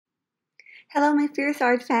Hello, my fierce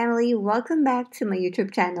art family. Welcome back to my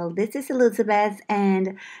YouTube channel. This is Elizabeth,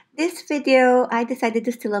 and this video I decided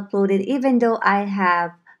to still upload it even though I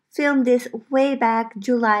have filmed this way back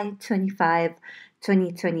July 25,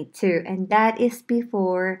 2022, and that is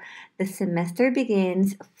before the semester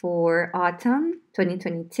begins for autumn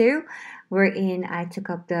 2022, wherein I took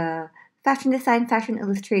up the fashion design, fashion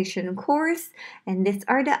illustration course, and these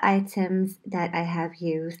are the items that I have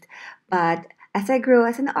used. But as I grow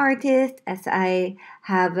as an artist, as I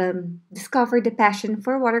have discovered the passion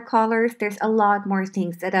for watercolors, there's a lot more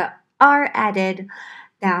things that are added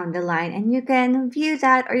down the line. And you can view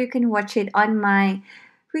that or you can watch it on my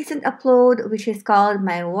recent upload, which is called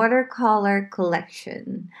my watercolor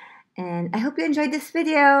collection. And I hope you enjoyed this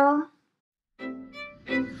video.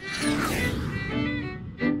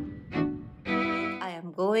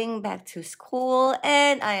 Going back to school,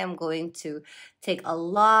 and I am going to take a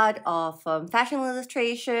lot of fashion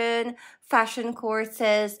illustration, fashion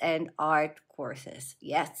courses, and art courses.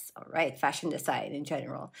 Yes, all right, fashion design in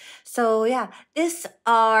general. So yeah, these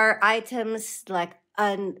are items like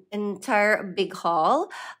an entire big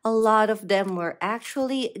haul. A lot of them were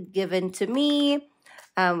actually given to me,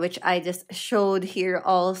 which I just showed here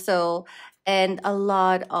also. And a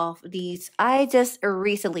lot of these I just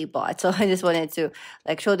recently bought. So I just wanted to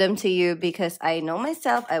show them to you because I know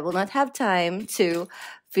myself I will not have time to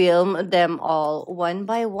film them all one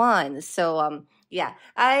by one. So yeah,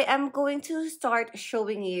 I am going to start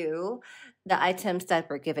showing you the items that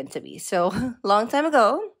were given to me. So long time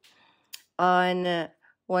ago, on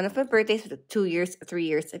one of my birthdays, 2 years, 3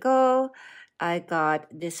 years ago, I got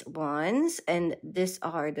these ones, and these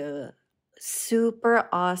are the super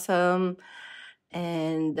awesome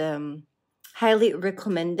and highly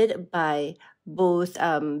recommended by both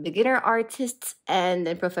beginner artists and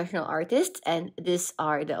then professional artists. And these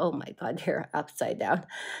are the, oh my god, they're upside down,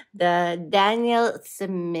 the Daniel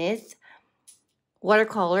Smith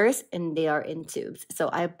watercolors, and they are in tubes. So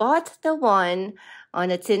I bought the one on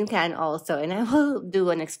a tin can also, and I will do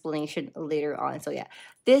an explanation later on. So yeah,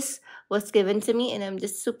 this was given to me, and I'm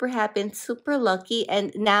just super happy and super lucky,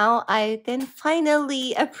 and now I can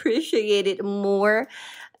finally appreciate it more.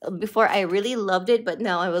 Before I really loved it, but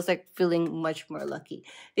now I was feeling much more lucky.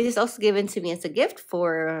 This is also given to me as a gift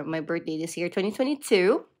for my birthday this year,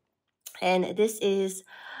 2022, and this is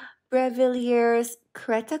Brevilier's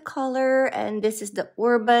CretaColor, and this is the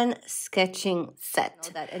Urban Sketching Set.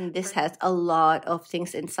 And this has a lot of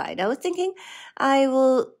things inside. I was thinking I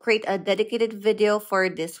will create a dedicated video for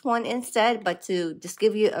this one instead, but to just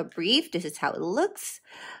give you a brief, this is how it looks.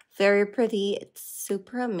 Very pretty. It's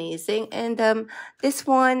super amazing. And this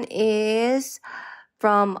one is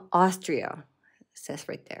from Austria. It says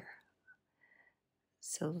right there.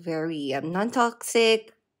 So very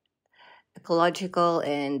non-toxic, ecological,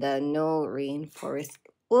 and no rainforest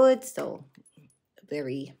wood. So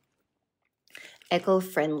very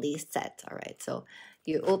eco-friendly set. All right. So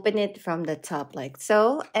you open it from the top like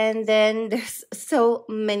so, and then there's so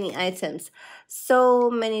many items, so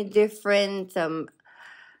many different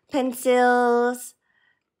pencils,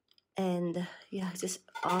 and yeah, just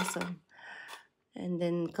awesome. And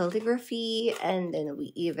then calligraphy, and then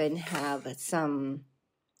we even have some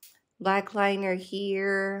black liner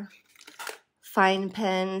here, fine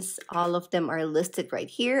pens. All of them are listed right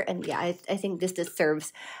here, and yeah, I think this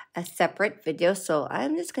deserves a separate video, so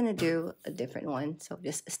I'm just gonna do a different one, so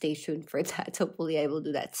just stay tuned for that. Hopefully I will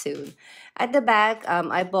do that soon. At the back,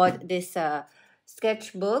 I bought this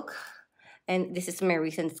sketchbook, and this is my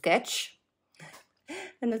recent sketch.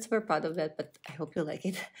 I'm not super proud of that, but I hope you like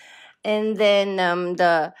it. And then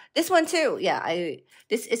this one too. Yeah,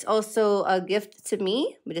 this is also a gift to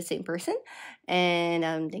me by the same person.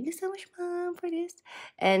 And thank you so much, Mom, for this.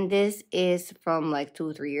 And this is from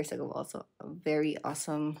 2-3 years ago also. A very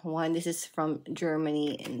awesome one. This is from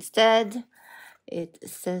Germany instead. It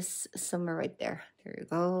says somewhere right there. There you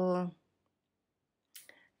go.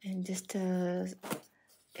 And just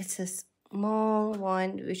it's a small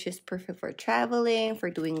one, which is perfect for traveling, for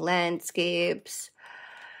doing landscapes.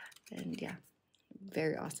 And yeah,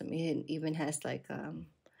 very awesome. It even has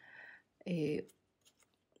a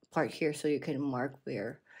part here so you can mark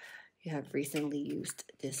where you have recently used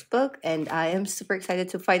this book. And I am super excited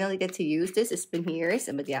to finally get to use this. It's been years,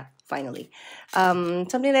 but yeah, finally.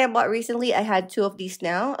 Something that I bought recently, I had 2 of these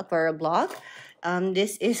now, Akvarel Blok.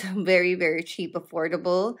 This is very, very cheap,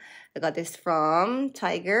 affordable. I got this from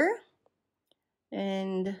Tiger.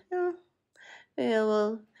 And yeah,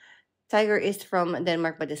 well, Tiger is from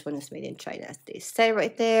Denmark, but this one is made in China, as they say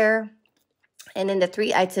right there. And then the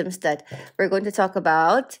 3 items that we're going to talk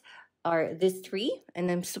about are these 3.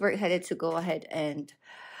 And I'm super excited to go ahead and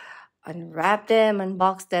unwrap them,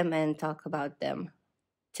 unbox them, and talk about them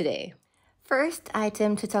today. First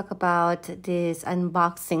item to talk about this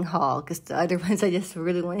unboxing haul, because the other ones I just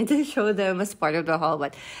really wanted to show them as part of the haul,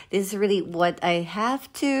 but this is really what I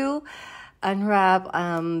have to unwrap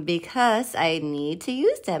because I need to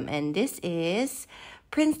use them. And this is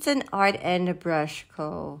Princeton Art and Brush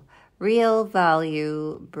Co. Real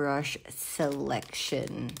Value Brush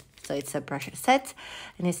Selection. So it's a brush set,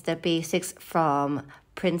 and it's the basics from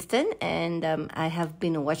Princeton. And I have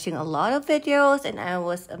been watching a lot of videos, and I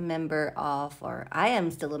was a member of, or I am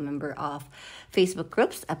still a member of, Facebook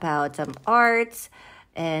groups about arts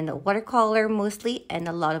and watercolor mostly, and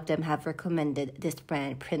a lot of them have recommended this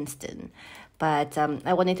brand Princeton. But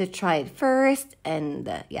I wanted to try it first,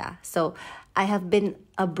 and yeah, so I have been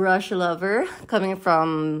a brush lover coming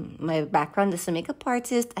from my background as a makeup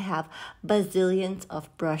artist. I have bazillions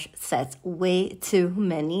of brush sets, way too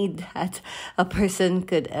many that a person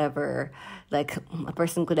could ever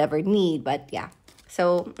need. But yeah,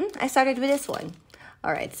 so I started with this one.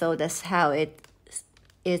 All right, so that's how it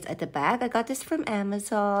is at the back. I got this from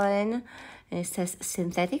Amazon, and it says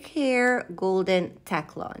synthetic hair, golden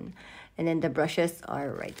tacklon. And then the brushes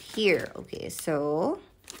are right here. Okay, so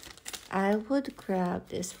I would grab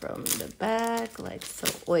this from the back like so.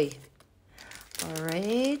 Oi. All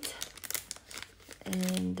right.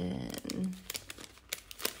 And then,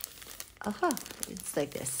 aha, it's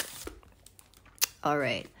like this. All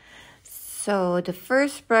right. So the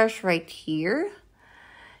first brush right here,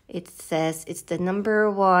 it says it's the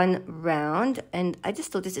 #1 round. And I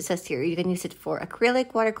just noticed it says here, you can use it for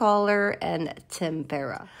acrylic watercolor and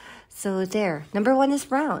tempera. So there, #1 is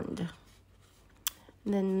round.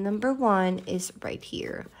 And then #1 is right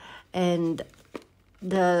here. And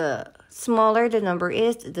the smaller the number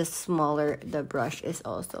is, the smaller the brush is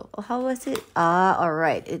also. Oh, how was it? Ah, all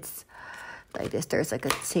right. It's like this. There's like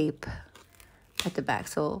a tape at the back.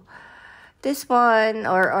 So this one,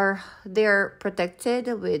 or they're protected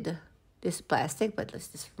with this plastic, but let's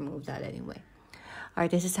just remove that anyway. All right,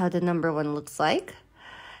 this is how the #1 looks like.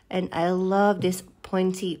 And I love these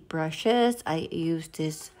pointy brushes. I use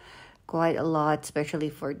this quite a lot, especially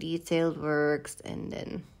for detailed works, and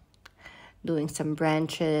then doing some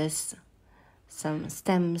branches, some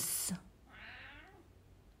stems,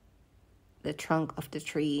 the trunk of the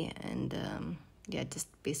tree, and yeah,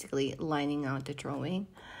 just basically lining out the drawing.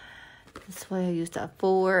 That's what I use that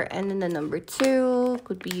for. And then the #2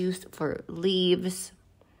 could be used for leaves.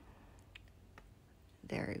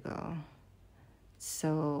 There you go.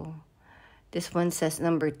 So this one says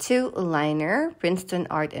 #2 liner, Princeton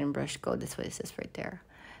Art and Brush Co. That's what it says right there.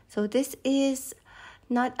 So this is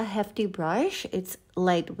not a hefty brush. It's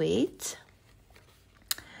lightweight.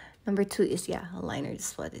 #2 is, yeah, a liner.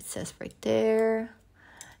 That's what it says right there.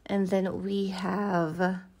 And then we have,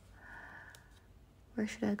 where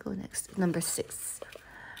should I go next? #6.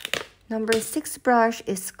 #6 brush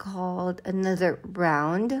is called another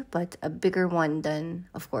round, but a bigger one than,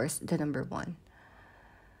 of course, the #1.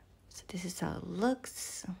 So this is how it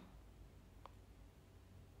looks.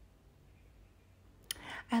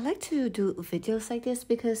 I like to do videos like this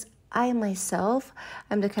because I myself,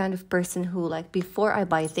 I'm the kind of person who, like, before I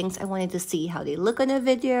buy things, I wanted to see how they look on a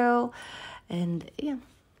video, and yeah,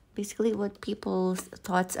 basically what people's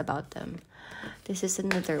thoughts about them. This is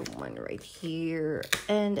another one right here,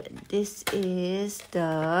 and this is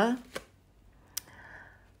the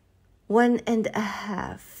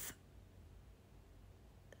 1.5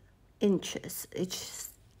 inches.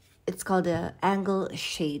 It's called the angle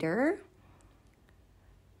shader.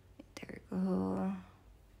 There we go.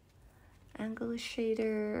 Angle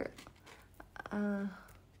shader.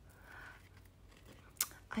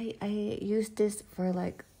 I use this for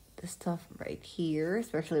like the stuff right here,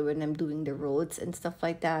 especially when I'm doing the roads and stuff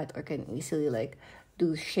like that, or can easily like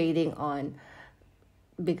do shading on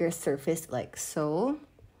bigger surface like so.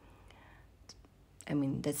 I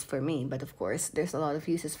mean, that's for me, but of course, there's a lot of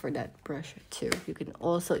uses for that brush too. You can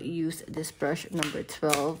also use this brush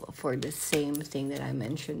 #12 for the same thing that I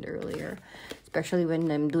mentioned earlier. Especially when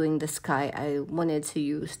I'm doing the sky, I wanted to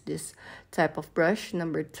use this type of brush,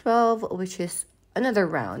 #12, which is another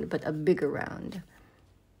round, but a bigger round.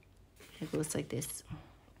 It goes like this.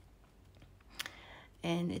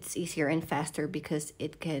 And it's easier and faster because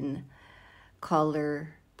it can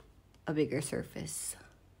color a bigger surface.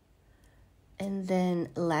 And then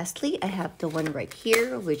lastly, I have the one right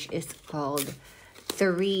here, which is called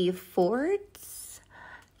 3/4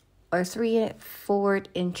 or 3/4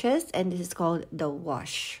 inches. And this is called the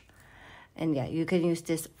wash. And yeah, you can use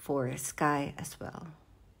this for sky as well.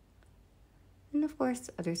 And of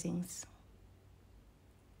course, other things.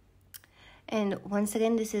 And once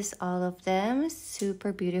again, this is all of them.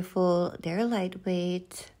 Super beautiful. They're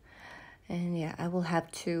lightweight. And yeah, I will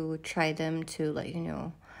have to try them to let you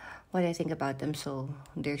know what I think about them. So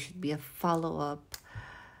there should be a follow-up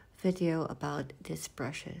video about these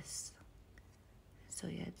brushes. So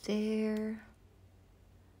yeah, they're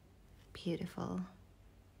beautiful.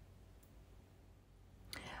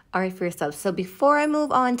 Alright, first up, so before I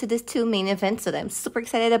move on to these two main events that I'm super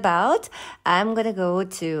excited about, I'm gonna go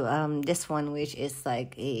to this one, which is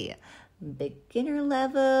like a beginner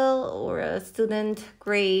level or a student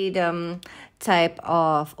grade type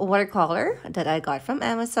of watercolor that I got from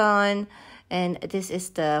Amazon. And this is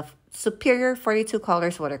the Superior 42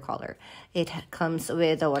 Colors watercolor. It comes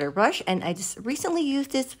with a water brush, and I just recently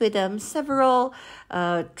used this with several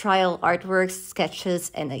trial artworks,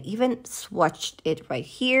 sketches, and I even swatched it right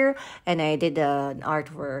here, and I did an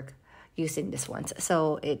artwork using this one.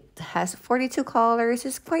 So it has 42 colors.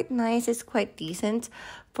 It's quite nice. It's quite decent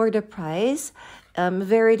for the price.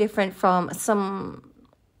 Very different from some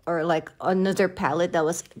or like another palette that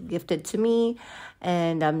was gifted to me,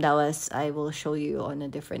 and that was, I will show you on a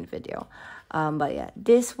different video. But yeah,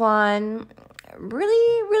 this one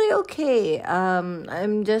really okay.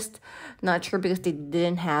 I'm just not sure because they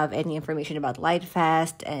didn't have any information about light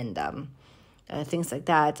fast and things like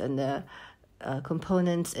that, and the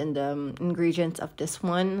components and the ingredients of this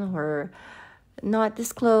one were not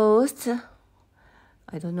disclosed.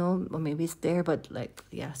 I don't know, or maybe it's there, but like,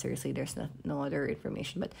 yeah, seriously, there's no other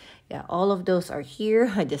information. But yeah, all of those are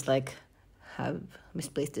here. I just like have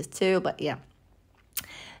misplaced this too, but yeah,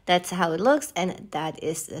 that's how it looks. And that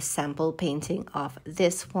is the sample painting of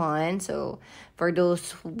this one. So for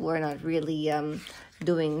those who are not really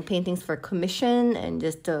doing paintings for commission and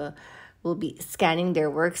just will be scanning their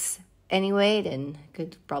works anyway, then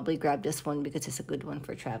could probably grab this one because it's a good one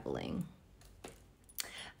for traveling.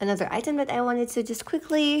 Another item that I wanted to just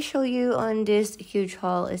quickly show you on this huge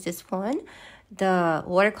haul is this one. The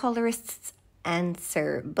Watercolorist's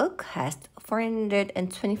Answer book has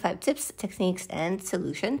 425 tips, techniques, and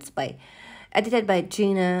solutions edited by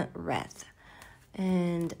Gina Rath.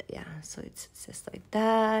 And yeah, so it's just like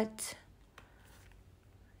that.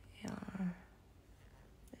 Yeah.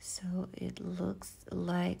 So it looks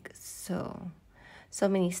like so. So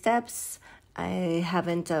many steps. I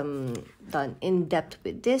haven't done in-depth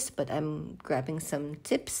with this, but I'm grabbing some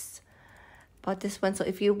tips about this one. So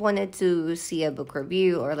if you wanted to see a book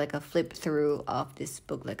review or like a flip through of this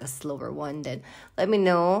book, like a slower one, then let me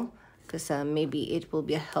know, because maybe it will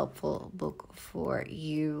be a helpful book for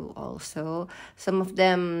you also. Some of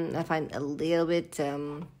them I find a little bit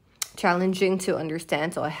challenging to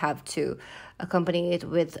understand, so I have to accompany it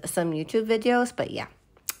with some YouTube videos, but yeah,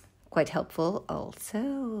 quite helpful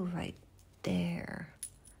also right there.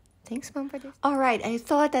 Thanks, Mom, for this. All right, I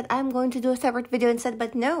thought that I'm going to do a separate video instead,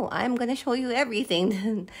 but no, I'm going to show you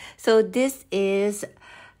everything. So this is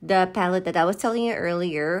the palette that I was telling you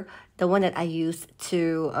earlier, the one that I used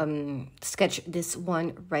to sketch this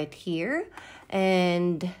one right here.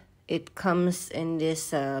 And it comes in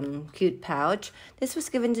this cute pouch. This was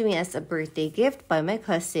given to me as a birthday gift by my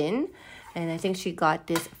cousin. And I think she got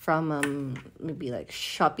this from maybe like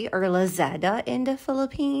Shopee or Lazada in the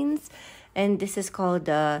Philippines. And this is called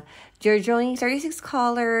the Giorgione 36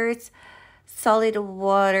 Colors Solid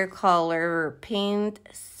Watercolor Paint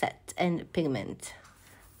Set and Pigment.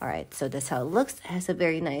 Alright, so that's how it looks. It has a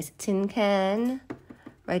very nice tin can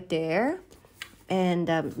right there. And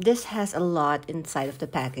this has a lot inside of the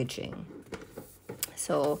packaging.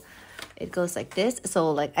 So it goes like this. So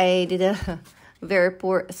like I did a very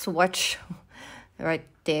poor swatch right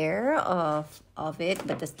there of it,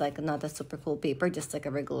 but it's like not a super cool paper, just like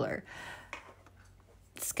a regular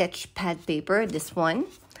sketch pad paper, this one.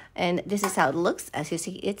 And this is how it looks. As you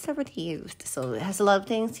see, it's already used, so it has a lot of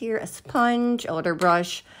things here: a sponge, a water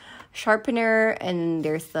brush, sharpener, and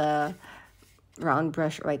there's the round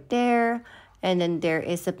brush right there, and then there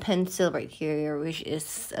is a pencil right here, which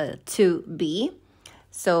is 2B.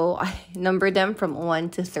 So I numbered them from 1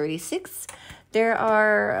 to 36. There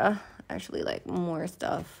are actually like more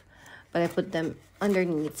stuff, but I put them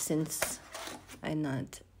underneath since I'm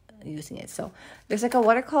not using it. So there's like a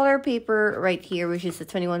watercolor paper right here, which is a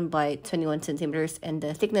 21 by 21 centimeters, and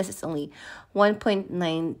the thickness is only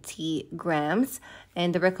 1.90 grams,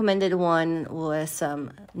 and the recommended one was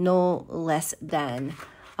no less than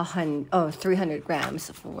 300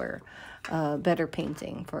 grams for better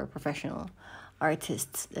painting for professional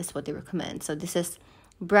artists. That's what they recommend. So this is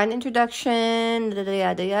brand introduction,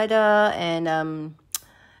 yada yada, and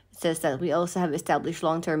it says that we also have established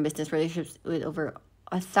long-term business relationships with over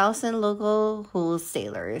 1,000 local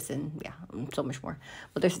wholesalers, and yeah, so much more.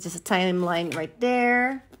 But there's just a timeline right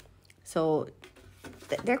there. So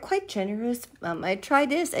they're quite generous. I tried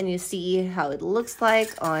this, and you see how it looks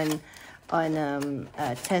like on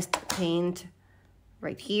test paint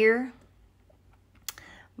right here.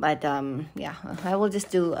 But yeah, I will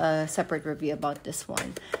just do a separate review about this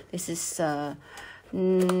one. This is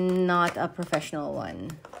not a professional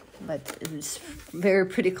one, but it's very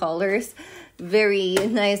pretty colors, very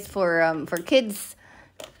nice for kids,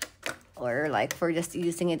 or like for just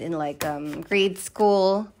using it in like grade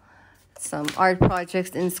school, some art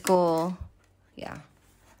projects in school. Yeah,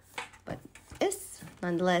 but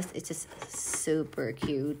nonetheless, it's just super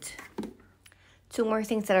cute. Two more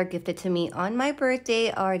things that are gifted to me on my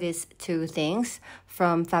birthday are these two things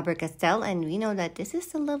from Faber Castell, and we know that this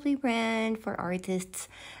is a lovely brand for artists,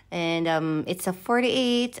 and it's a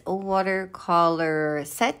 48 watercolor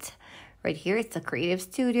set right here. It's a creative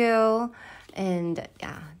studio, and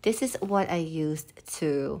yeah, this is what I used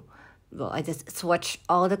to, well, I just swatched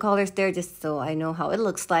all the colors there just so I know how it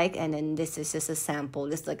looks like, and then this is just a sample,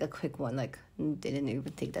 just like a quick one, like didn't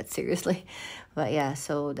even take that seriously. But yeah,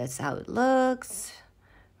 so that's how it looks.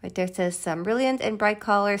 Right there it says brilliant and bright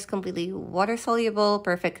colors, completely water soluble,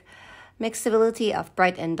 perfect mixability of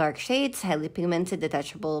bright and dark shades, highly pigmented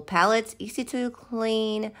detachable palettes, easy to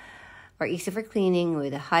clean or easy for cleaning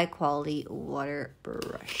with a high quality water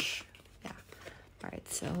brush. Yeah. All right,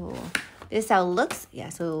 so this is how it looks. Yeah,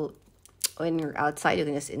 so when you're outside, you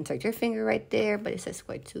can just insert your finger right there, but it says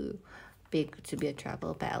quite too big to be a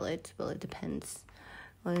travel palette. Well, it depends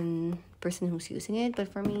on the person who's using it, but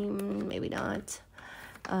for me, maybe not.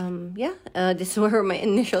 Yeah, these were my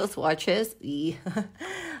initial swatches.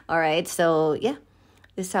 All right, so yeah,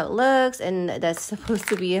 this is how it looks, and that's supposed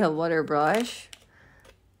to be a water brush.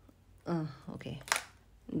 Oh, okay,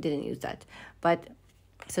 didn't use that, but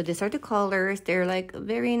so these are the colors. They're like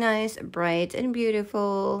very nice, bright and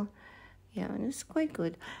beautiful. Yeah, and it's quite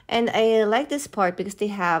good. And I like this part because they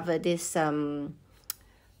have this what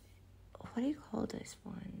do you call these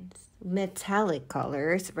ones? Metallic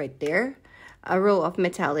colors right there. A row of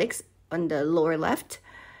metallics on the lower left,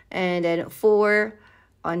 and then 4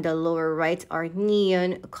 on the lower right are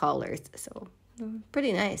neon colors. So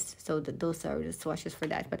pretty nice. So those are the swatches for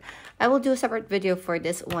that, but I will do a separate video for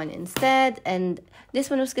this one instead. And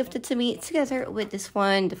this one was gifted to me together with this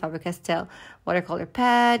one, the Faber Castell watercolor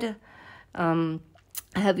pad. I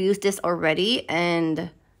have used this already,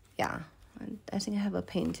 and yeah, I think I have a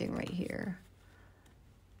painting right here.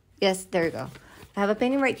 Yes, there you go. I have a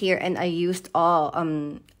painting right here, and I used all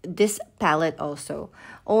this palette also,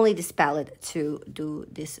 only this palette to do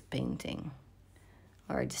this painting,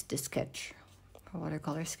 or just this sketch, or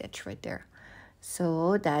watercolor sketch right there.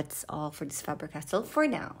 So that's all for this Faber Castell for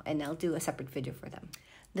now, and I'll do a separate video for them.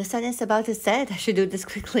 The sun is about to set. I should do this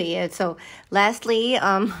quickly. So lastly,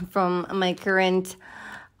 from my current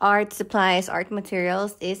art supplies, art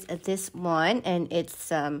materials is this one, and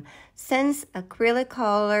it's Sense Acrylic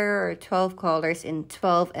Color, or 12 colors in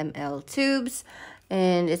 12 ml tubes.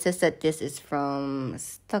 And it says that this is from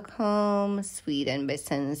Stockholm, Sweden, by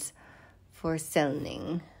Sense for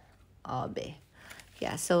Selling AB.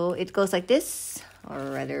 Yeah, so it goes like this, or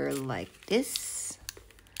rather like this.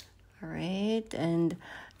 All right, and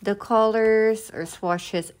the colors or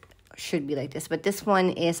swatches should be like this, but this one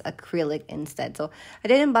is acrylic instead. So I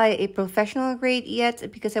didn't buy a professional grade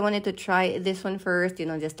yet because I wanted to try this one first, you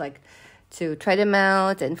know, just like to try them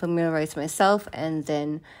out and familiarize myself, and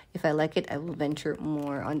then if I like it, I will venture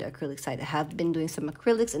more on the acrylic side. I have been doing some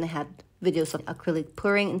acrylics, and I have videos of acrylic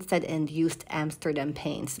pouring instead and used Amsterdam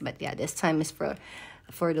paints. But yeah, this time is for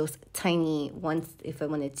those tiny ones. If I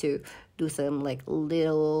wanted to do some like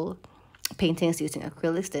little paintings using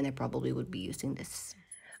acrylics, then I probably would be using this.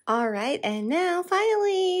 All right, and now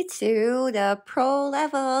finally to the pro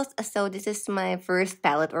levels. So this is my first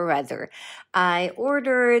palette, or rather, I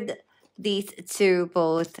ordered these two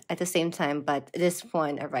both at the same time, but this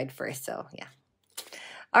one arrived first, so yeah.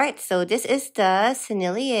 All right, so this is the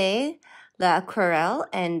Sennelier, the Akvarel,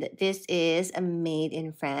 and this is made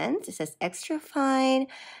in France. It says extra fine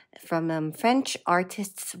from French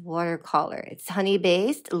artist's watercolor. It's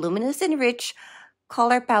honey-based, luminous and rich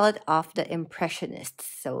color palette of the Impressionists.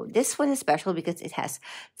 So this one is special because it has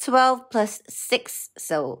 12 plus 6.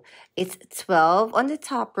 So it's 12 on the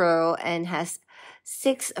top row and has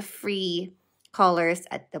 6 free colors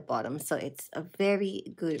at the bottom. So it's a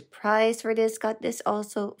very good price for this. Got this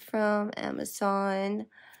also from Amazon.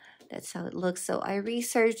 That's how it looks. So I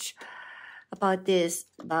researched about this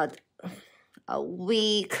about a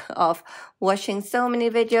week of watching so many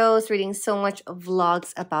videos, reading so much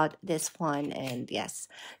vlogs about this one. And yes,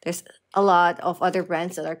 there's a lot of other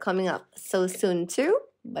brands that are coming up so soon too.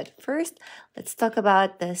 But first, let's talk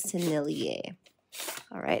about the Sennelier.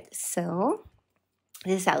 All right, so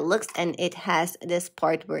this is how it looks, and it has this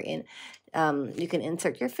part wherein you can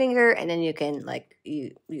insert your finger, and then you can like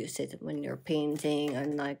you use it when you're painting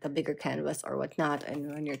on like a bigger canvas or whatnot,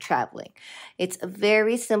 and when you're traveling. It's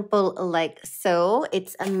very simple, like so.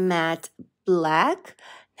 It's a matte black.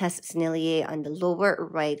 It has Sennelier on the lower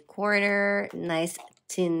right corner. Nice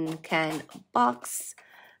tin can box.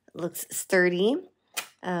 Looks sturdy.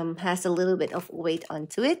 Has a little bit of weight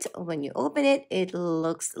onto it. When you open it, it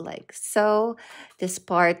looks like so. This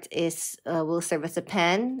part is will serve as a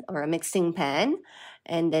pan or a mixing pan.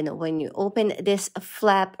 And then when you open this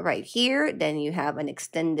flap right here, then you have an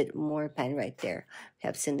extended more pan right there. We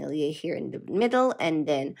have Sennelier here in the middle, and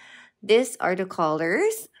then these are the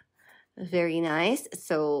colors. Very nice.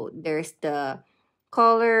 So there's the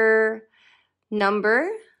color number,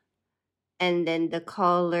 and then the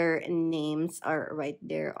color names are right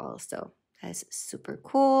there also. That's super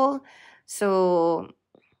cool. So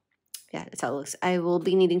yeah, that's how it looks. I will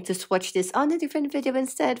be needing to swatch this on a different video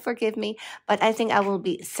instead, forgive me. But I think I will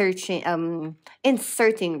be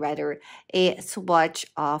inserting rather a swatch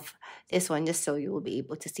of this one just so you will be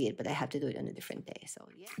able to see it. But I have to do it on a different day. So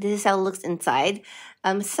yeah, this is how it looks inside.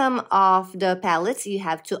 Some of the palettes, you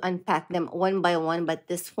have to unpack them one by one. But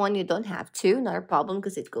this one, you don't have to. Not a problem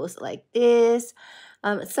because it goes like this.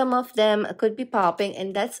 Some of them could be popping,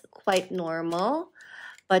 and that's quite normal.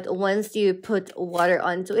 But once you put water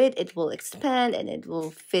onto it, it will expand and it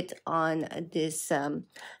will fit on this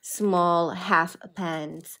small half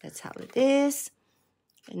pans. That's how it is.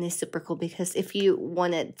 And it's super cool because if you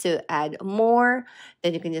wanted to add more,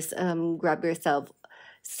 then you can just grab yourself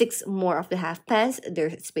 6 more of the half pans.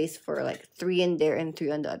 There's space for like 3 in there and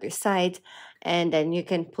 3 on the other side. And then you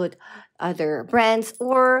can put other brands,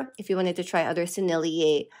 or if you wanted to try other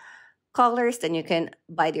Sennelier colors, then you can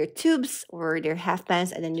buy their tubes or their half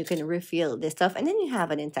pans, and then you can refill this stuff, and then you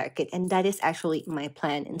have an entire kit. And that is actually my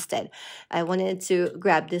plan instead. I wanted to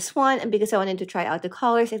grab this one, and because I wanted to try out the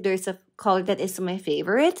colors, if there's a color that is my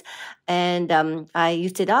favorite and I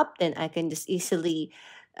used it up, then I can just easily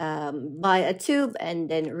buy a tube and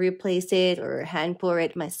then replace it or hand pour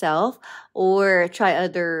it myself, or try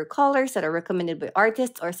other colors that are recommended by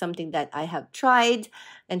artists or something that I have tried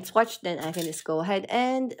and swatched. Then I can just go ahead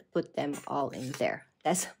and put them all in there.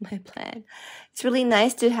 That's my plan. It's really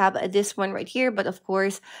nice to have this one right here, but of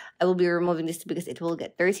course I will be removing this because it will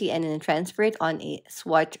get dirty, and then transfer it on a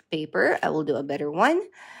swatch paper. I will do a better one,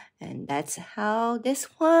 and that's how this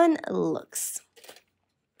one looks.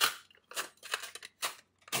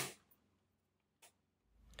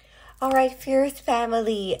 Alright, Fierce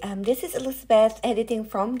family, this is Elizabeth editing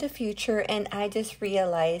from the future, and I just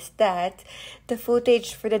realized that the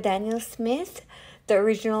footage for the Daniel Smith, the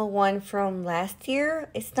original one from last year,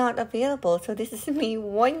 is not available. So this is me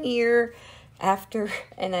 1 year after,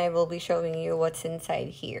 and I will be showing you what's inside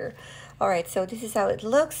here. Alright, so this is how it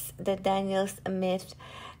looks, the Daniel Smith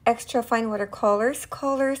Extra Fine Watercolors,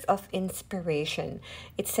 Colors of Inspiration.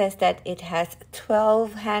 It says that it has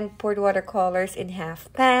 12 hand-poured watercolors in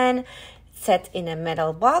half pan, set in a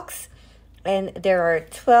metal box, and there are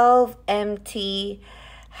 12 empty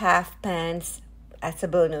half pans as a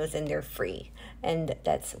bonus, and they're free. And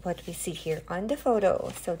that's what we see here on the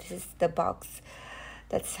photo. So this is the box.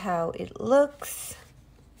 That's how it looks.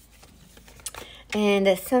 And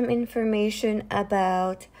some information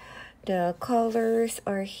about the colors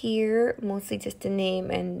are here, mostly just the name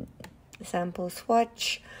and the sample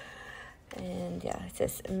swatch. And yeah, it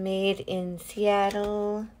says made in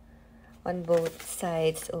Seattle on both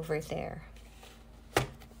sides over there.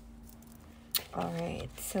 Alright,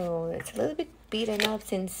 so it's a little bit beaten up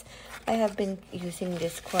since I have been using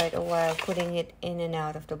this quite a while, putting it in and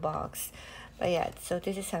out of the box. But yeah, so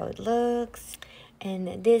this is how it looks.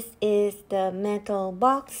 And this is the metal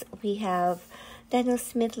box. We have Daniel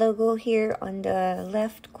Smith logo here on the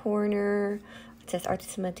left corner. It says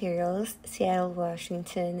Artist Materials, Seattle,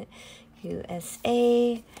 Washington,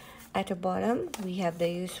 USA. At the bottom, we have the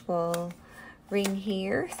usual ring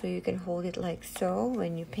here, so you can hold it like so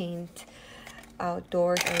when you paint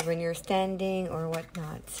outdoors or when you're standing or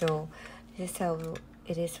whatnot. So this is how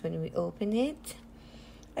it is when we open it.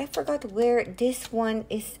 I forgot where this one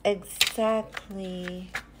is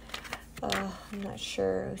exactly. I'm not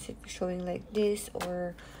sure. Was it showing like this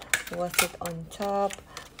or was it on top?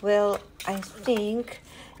 Well, I think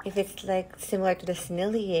if it's like similar to the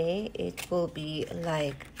Sennelier, it will be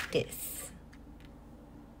like this.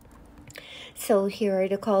 So here are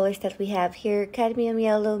the colors that we have here: cadmium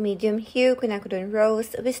yellow, medium hue, quinacridone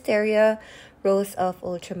rose, wisteria, rose of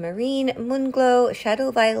ultramarine, moon glow,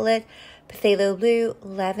 shadow violet, phthalo blue,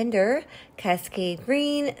 lavender, cascade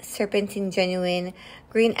green, serpentine genuine,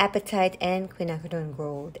 green apatite, and quinacridone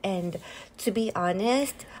gold. And to be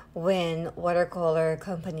honest, when watercolor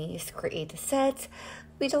companies create sets,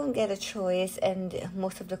 we don't get a choice, and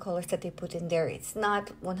most of the colors that they put in there, it's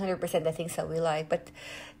not 100% the things that we like. But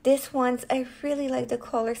this ones, I really like the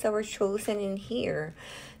colors that were chosen in here.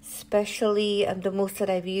 Especially the most that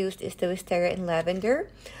I've used is the wisteria and lavender,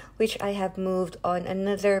 which I have moved on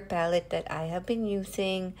another palette that I have been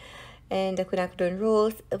using. And the quinacridone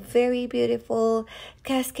rose, very beautiful,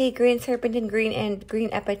 cascade green, serpentine green, and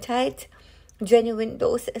green apatite, genuine.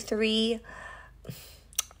 Those three,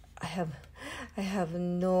 I have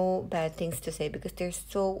no bad things to say because they're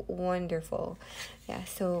so wonderful. Yeah,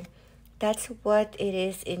 so that's what it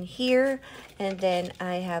is in here. And then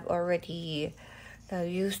I have already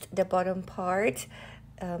used the bottom part.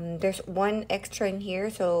 There's one extra in here,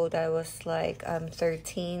 so that was like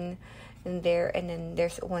 13 in there. And then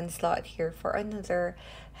there's one slot here for another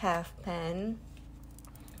half pan.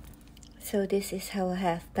 So this is how a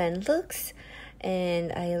half pan looks.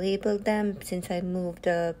 And I labeled them since I moved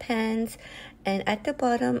the pans. And at the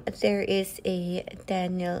bottom there is a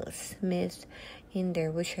Daniel Smith in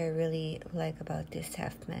there, which I really like about this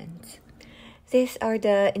half pans. These are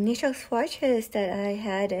the initial swatches that I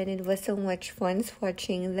had, and it was so much fun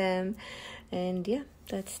swatching them. And yeah,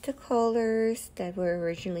 that's the colors that were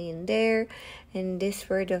originally in there. And these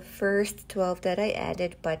were the first 12 that I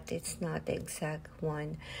added, but it's not the exact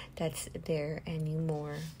one that's there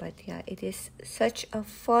anymore. But yeah, it is such a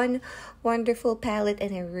fun, wonderful palette,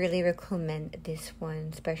 and I really recommend this one,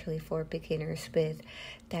 especially for beginners with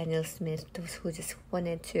Daniel Smith, those who just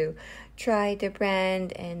wanted to try the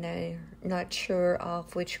brand and are not sure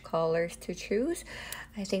of which colors to choose.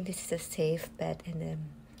 I think this is a safe bet, and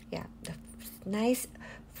yeah, the nice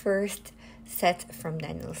first set from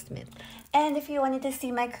Daniel Smith. And if you wanted to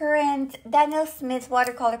see my current Daniel Smith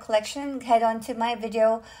watercolor collection, head on to my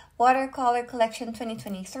video, Watercolor Collection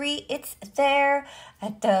 2023. It's there.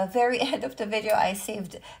 At the very end of the video, I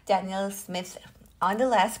saved Daniel Smith on the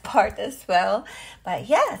last part as well. But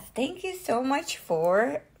yes, thank you so much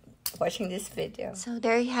for watching this video. So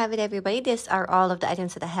there you have it, everybody. These are all of the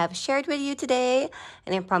items that I have shared with you today,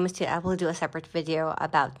 and I promised you I will do a separate video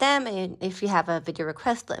about them. And if you have a video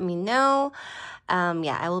request, let me know.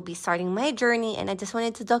 Yeah, I will be starting my journey, and I just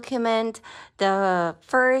wanted to document the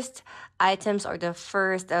first items or the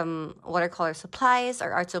first watercolor supplies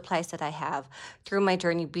or art supplies that I have through my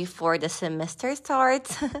journey before the semester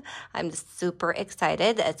starts. I'm just super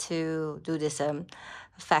excited to do this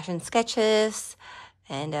fashion sketches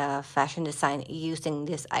and fashion design using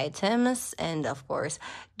these items, and of course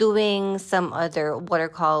doing some other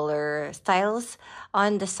watercolor styles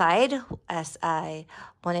on the side, as I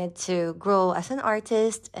wanted to grow as an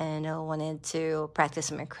artist and wanted to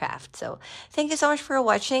practice my craft. So thank you so much for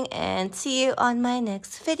watching, and see you on my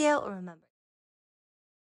next video. Remember,